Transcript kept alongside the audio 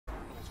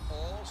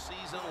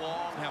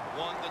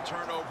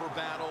turnover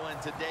battle,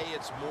 and today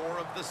it's more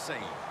of the same.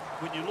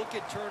 When you look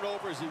at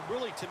turnovers, it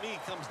really, to me,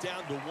 comes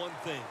down to one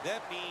thing.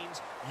 That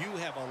means you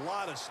have a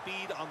lot of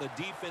speed on the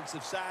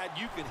defensive side.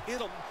 You can hit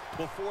them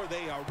before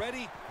they are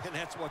ready, and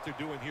that's what they're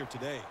doing here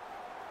today.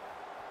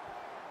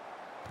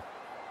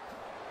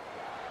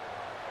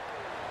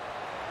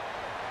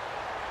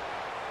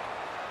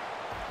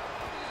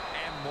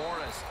 And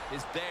Morris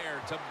is there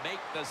to make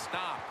the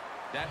stop.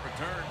 That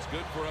return's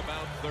good for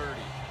about 30.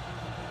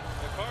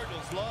 The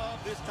Cardinals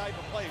love this type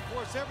of play. Of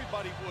course,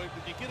 everybody would.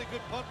 When you get a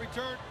good punt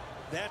return,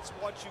 that's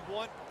what you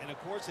want. And, of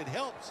course, it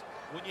helps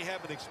when you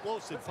have an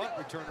explosive punt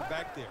returner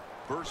back there.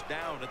 First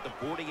down at the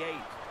 48.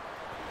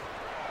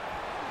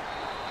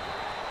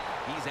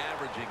 He's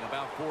averaging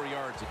about 4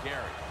 yards a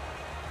carry.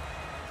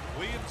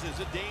 Williams is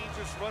a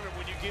dangerous runner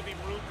when you give him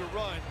room to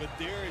run, but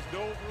there is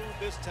no room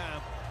this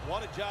time.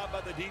 What a job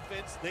by the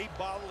defense. They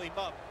bottle him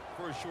up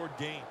for a short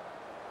gain.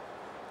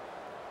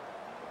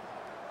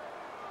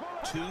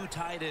 Two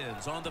tight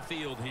ends on the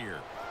field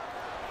here.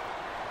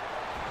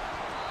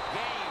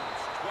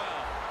 Gains 12.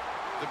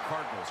 The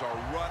Cardinals are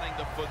running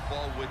the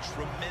football with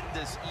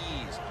tremendous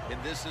ease,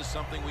 and this is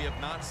something we have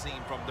not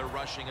seen from their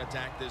rushing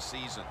attack this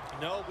season.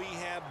 No, we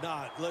have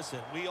not. Listen,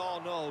 we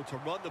all know to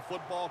run the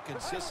football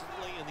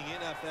consistently in the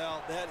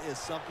NFL, that is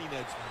something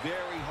that's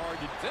very hard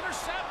to do. It's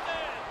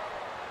intercepted.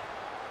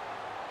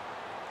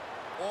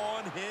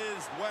 On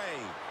his way.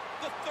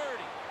 The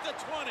 30, the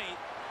 20,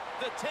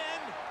 the 10,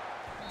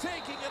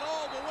 taking it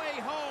all the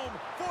way home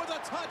for the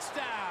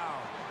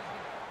touchdown.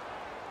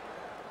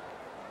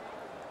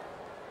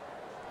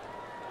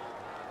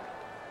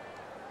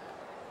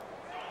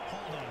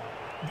 Holding.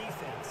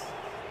 Defense.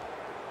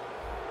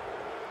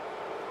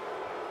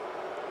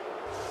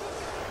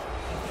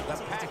 The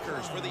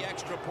Packers for the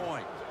extra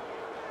point.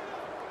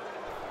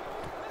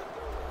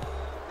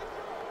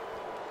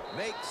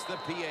 Makes the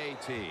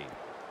PAT.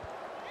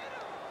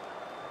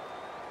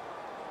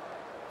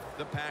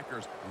 The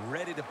Packers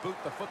ready to boot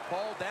the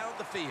football down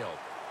the field.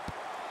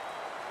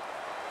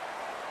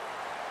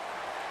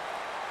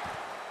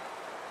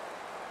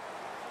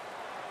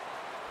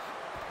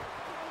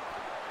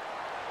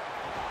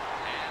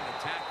 And the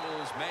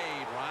tackle is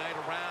made right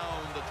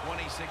around the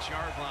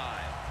 26-yard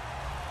line.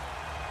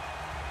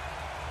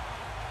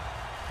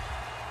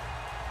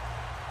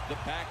 The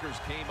Packers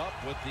came up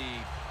with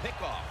the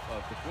pickoff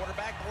of the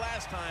quarterback the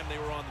last time they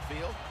were on the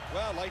field.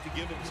 Well, I'd like to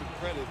give him some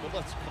credit, but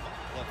let's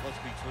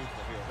be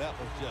truthful here. That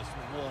was just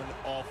one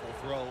awful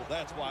throw.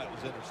 That's why it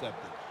was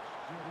intercepted.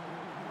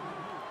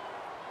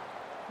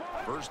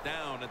 First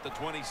down at the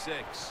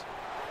 26.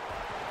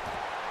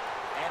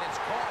 And it's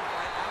caught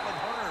by Allen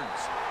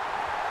Hurns.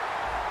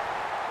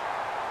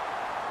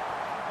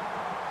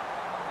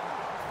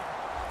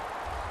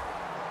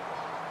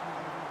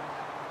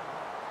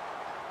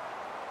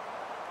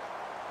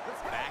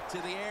 Back to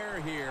the air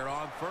here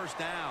on first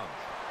down.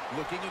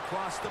 Looking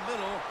across the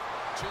middle.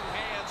 Two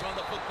hands on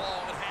the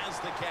football and has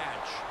the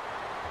catch.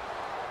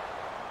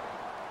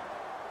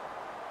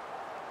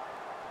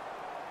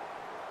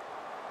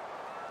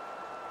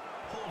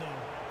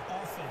 Holding.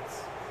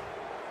 Offense.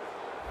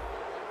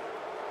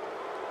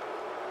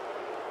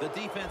 The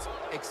defense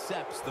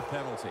accepts the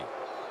penalty.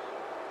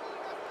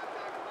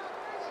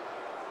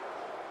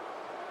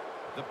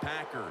 The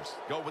Packers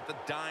go with the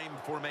dime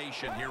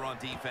formation here on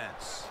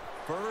defense.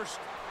 First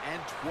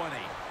and 20.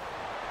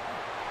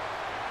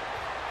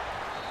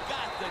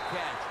 Got the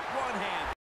catch. One hand.